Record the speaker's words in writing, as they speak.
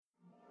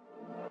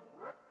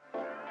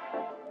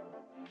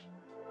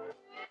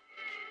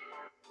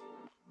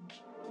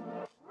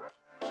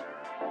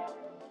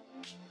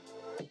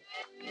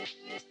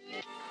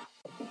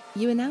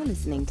You are now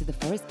listening to the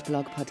Forest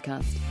Blog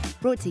podcast,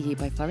 brought to you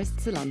by Forest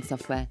Salon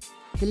Software,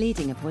 the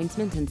leading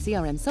appointment and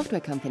CRM software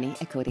company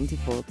according to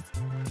Forbes.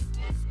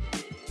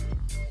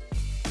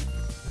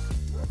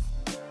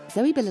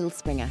 Zoe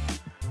Belil-Springer,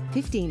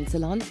 15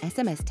 Salon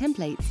SMS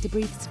templates to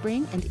breathe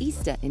spring and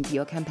Easter into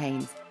your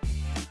campaigns.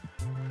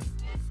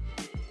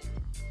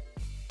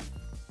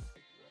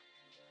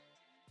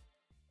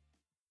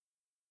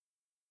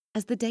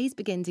 As the days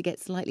begin to get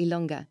slightly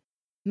longer,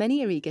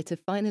 many are eager to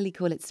finally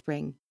call it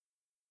spring.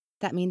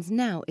 That means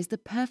now is the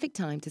perfect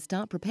time to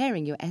start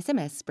preparing your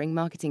SMS spring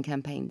marketing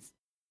campaigns.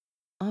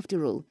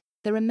 After all,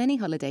 there are many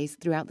holidays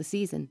throughout the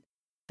season.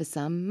 For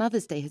some,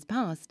 Mother's Day has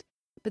passed,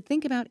 but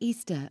think about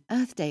Easter,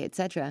 Earth Day,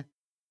 etc.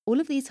 All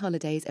of these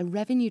holidays are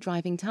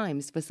revenue-driving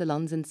times for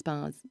salons and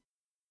spas.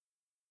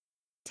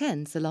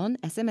 10 Salon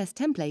SMS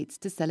templates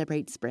to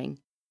celebrate spring.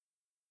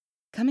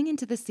 Coming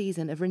into the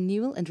season of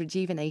renewal and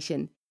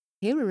rejuvenation,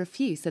 here are a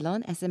few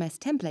Salon SMS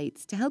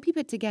templates to help you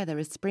put together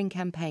a spring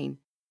campaign.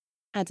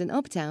 Add an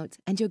opt-out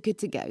and you're good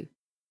to go.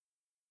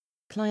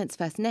 Client's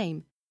first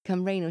name.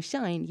 Come rain or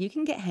shine, you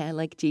can get hair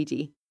like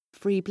Gigi.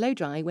 Free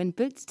blow-dry when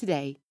booked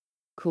today.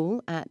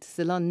 Call at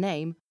salon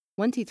name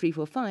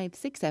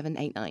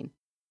 123456789.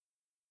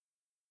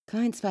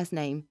 Client's first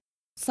name.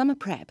 Summer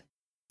prep.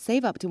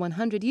 Save up to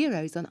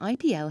 €100 on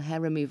IPL hair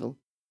removal.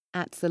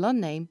 At salon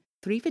name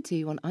 3 for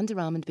 2 on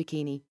underarm and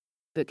bikini.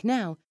 Book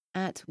now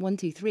at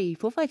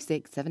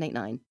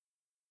 123456789.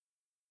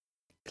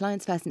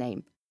 Client's first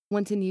name.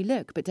 Want a new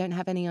look but don't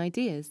have any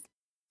ideas?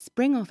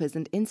 Spring offers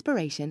and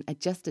inspiration are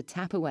just a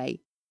tap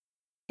away.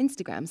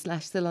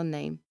 Instagram/salon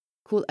name.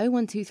 Call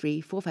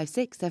 0123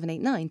 456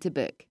 789 to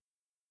book.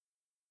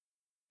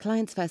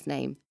 Client's first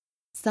name.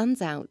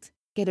 Sun's out.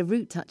 Get a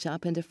root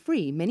touch-up and a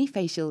free mini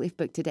facial if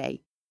booked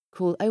today.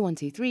 Call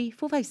 0123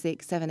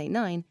 456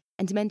 789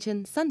 and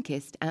mention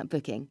Sunkissed at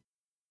booking.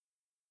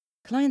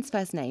 Client's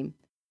first name.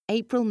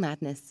 April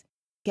Madness.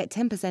 Get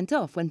 10%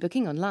 off when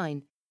booking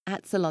online.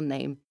 At salon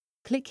name.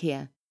 Click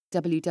here.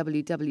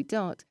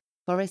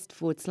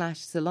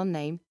 www.forest/salon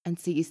name and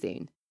see you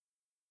soon.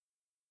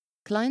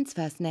 Client's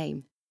first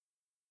name.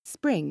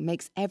 Spring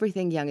makes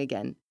everything young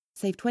again.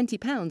 Save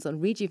 £20 on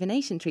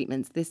rejuvenation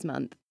treatments this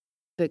month.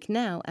 Book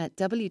now at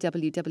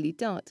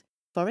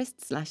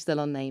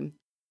www.forest/salon name.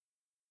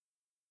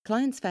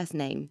 Client's first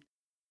name.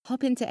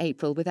 Hop into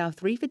April with our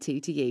 3 for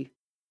 2 to you.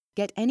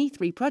 Get any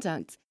 3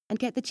 products and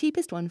get the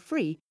cheapest one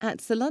free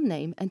at salon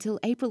name until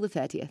April the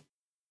 30th.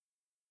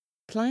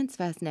 Client's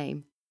first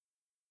name.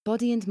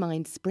 Body and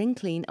Mind Spring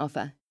Clean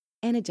offer.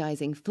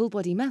 Energizing full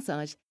body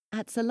massage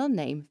at salon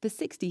name for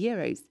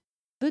 €60.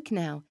 Book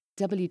now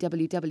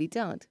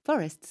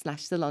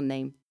www.forest/salon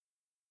name.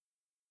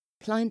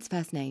 Client's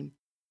first name.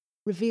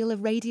 Reveal a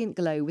radiant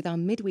glow with our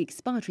midweek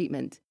spa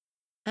treatment.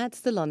 At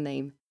salon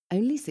name,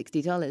 only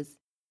 $60.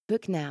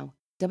 Book now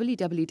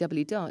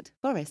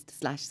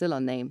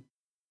www.forest/salon name.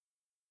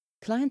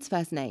 Client's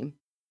first name.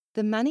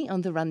 The Mani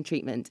on the Run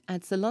treatment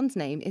at salon's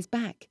name is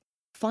back.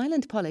 File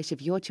and polish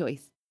of your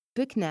choice.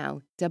 Book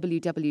now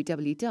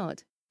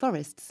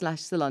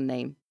www.forest/salon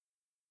name.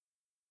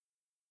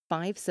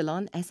 5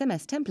 Salon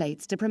SMS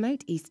templates to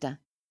promote Easter.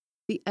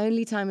 The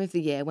only time of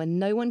the year when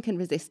no one can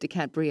resist a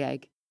Cadbury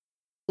egg.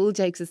 All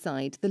jokes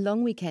aside, the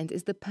long weekend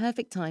is the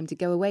perfect time to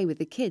go away with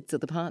the kids or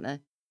the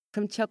partner.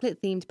 From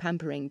chocolate-themed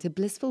pampering to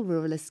blissful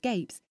rural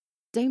escapes,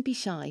 don't be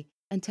shy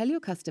and tell your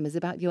customers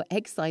about your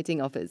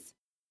exciting offers.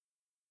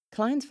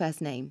 Client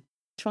first name.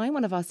 Try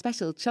one of our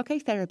special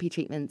Chocotherapy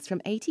treatments from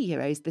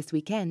 €80 this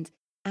weekend.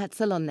 At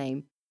salon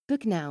name.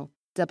 Book now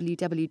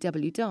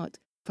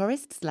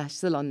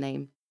www.forest/salon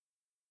name.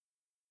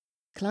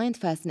 Client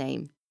first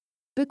name.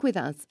 Book with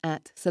us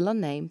at salon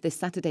name this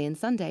Saturday and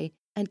Sunday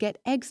and get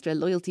extra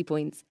loyalty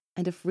points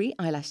and a free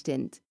eyelash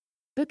tint.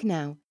 Book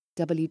now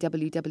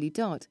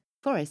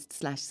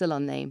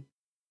www.forest/salon name.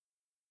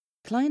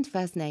 Client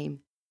first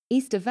name.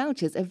 Easter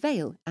vouchers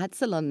avail at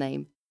salon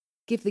name.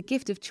 Give the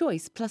gift of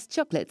choice plus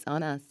chocolates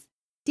on us.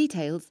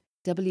 Details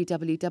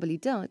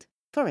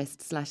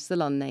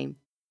www.forest/salon name.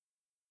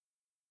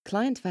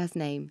 Client first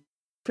name.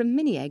 From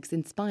mini eggs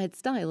inspired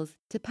styles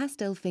to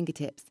pastel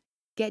fingertips.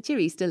 Get your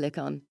Easter look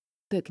on.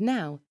 Book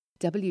now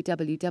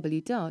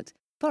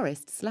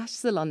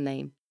www.forest/salon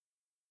name.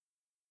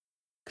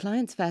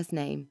 Client's first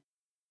name.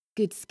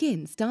 Good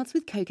skin starts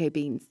with cocoa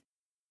beans.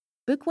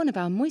 Book one of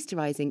our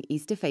moisturizing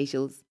Easter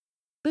facials.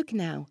 Book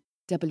now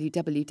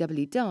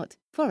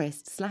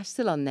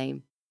www.forest/salon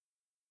name.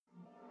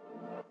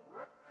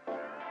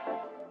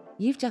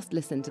 You've just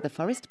listened to the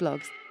Forest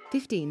Blog's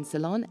 15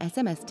 Salon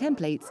SMS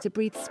templates to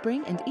breathe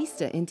spring and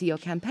Easter into your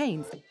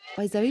campaigns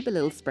by Zoe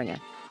Belil-Springer.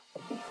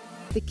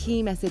 The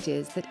key message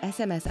is that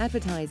SMS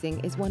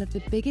advertising is one of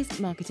the biggest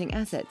marketing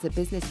assets a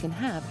business can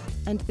have,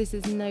 and this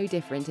is no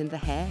different in the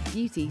hair,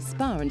 beauty,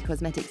 spa and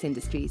cosmetics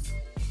industries.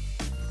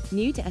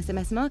 New to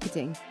SMS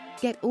marketing?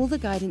 Get all the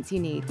guidance you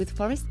need with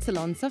Forest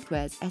Salon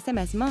Software's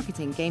SMS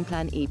Marketing Game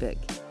Plan ebook.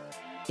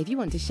 If you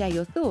want to share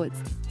your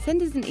thoughts,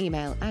 send us an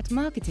email at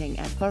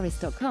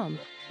marketing@forest.com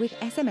with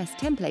SMS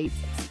templates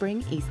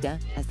Spring Easter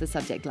as the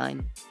subject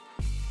line.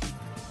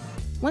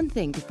 One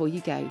thing before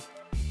you go.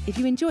 If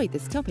you enjoyed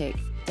this topic,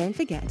 don't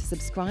forget to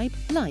subscribe,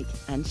 like,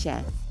 and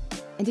share.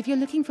 And if you're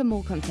looking for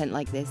more content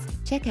like this,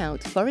 check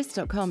out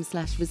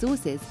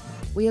forest.com/resources,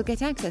 where you'll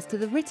get access to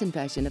the written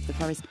version of the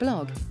Forest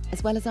blog,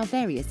 as well as our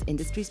various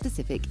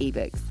industry-specific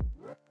ebooks.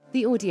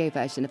 The audio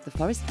version of the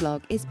Forest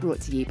blog is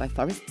brought to you by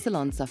Forest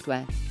Salon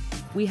software.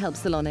 We help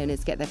salon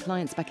owners get their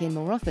clients back in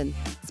more often,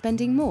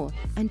 spending more,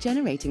 and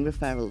generating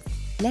referrals.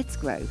 Let's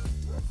grow.